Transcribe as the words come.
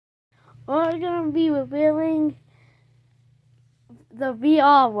we're gonna be revealing the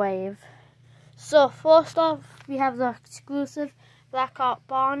VR wave. So first off, we have the exclusive Blackout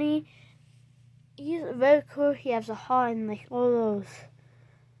Bonnie. He's very cool. He has a heart and like all those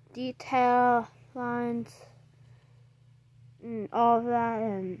detail lines and all of that,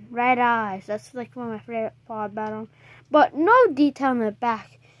 and red eyes. That's like one of my favorite part about him. But no detail in the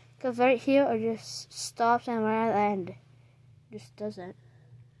back, because right here it just stops, and right at the end just doesn't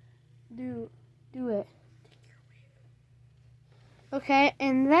do it. Okay,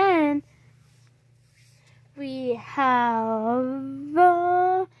 and then we have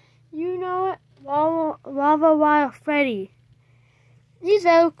you know it, Lava Wild Freddy. He's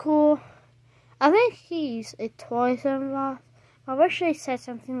very cool. I think he's a toy symbol. I wish they said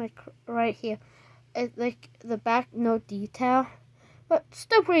something like right here. It's like the back, no detail, but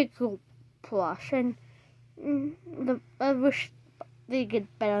still pretty cool plush. And I wish they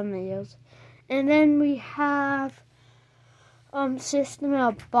get better videos. And then we have System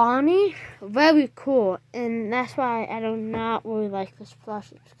of Bonnie, very cool. And that's why I do not really like this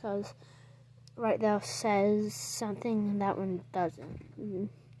plush, because right there says something and that one doesn't.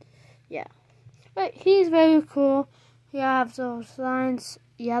 Yeah. But he's very cool. He has those lines,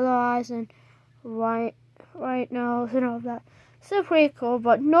 yellow eyes and white nose and all that. Still pretty cool,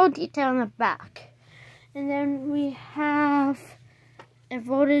 but no detail on the back. And then we have a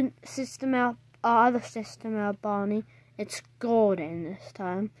voted other System of Bonnie. It's golden this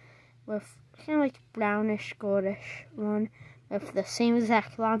time, with kind of like brownish, goldish one, with the same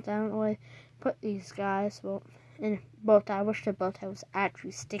exact lines. I don't really put these guys, well, in bow tie. I wish the bow tie was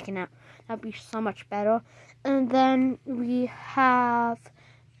actually sticking out. That'd be so much better. And then we have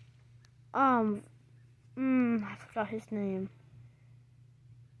I forgot his name.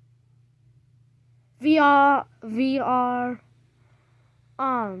 VR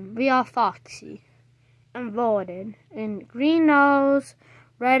Foxy. And voted in green nose,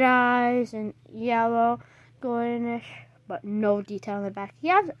 red eyes, and yellow, goldenish, but no detail in the back. He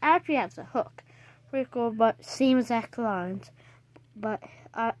actually has a hook. Pretty cool, but same exact lines. But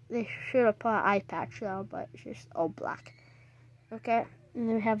they should have put an eye patch though, but it's just all black. Okay, and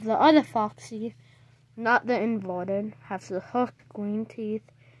then we have the other Foxy, not the inverted, has the hook, green teeth,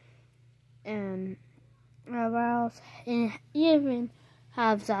 and what else? And even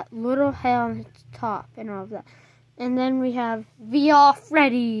has that little hair on its top and all of that. And then we have VR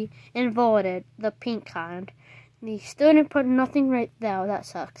Freddy inverted, the pink kind. And he still didn't put nothing right there. That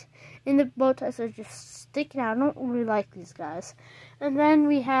sucks. And the bow ties are just sticking out. I don't really like these guys. And then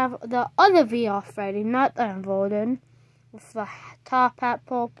we have the other VR Freddy, not the inverted, with the top hat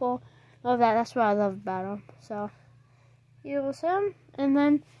purple. Love that. That's what I love about him. So here's him. And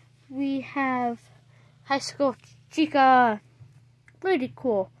then we have High School Chica. Pretty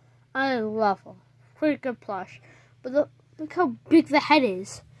cool. I love her. Pretty good plush. But look how big the head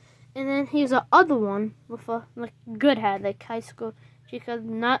is. And then here's the other one with a good head, like High School Chica.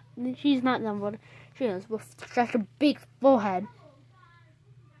 She's not numbered. She is with such a big forehead.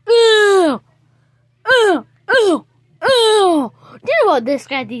 Ew! Ew! Ew! Ew! Do you know what this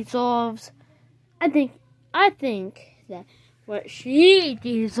guy deserves? I think that what she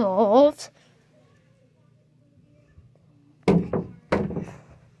deserves.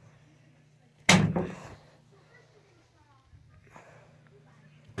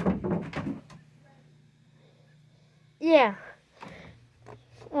 Yeah.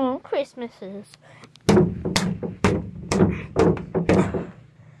 Oh, Christmases.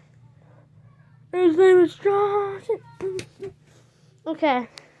 His name is John. Okay.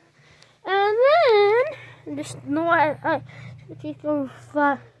 And then, just know what I take over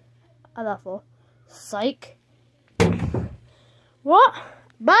I love her. Psych. What?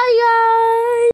 Bye, guys.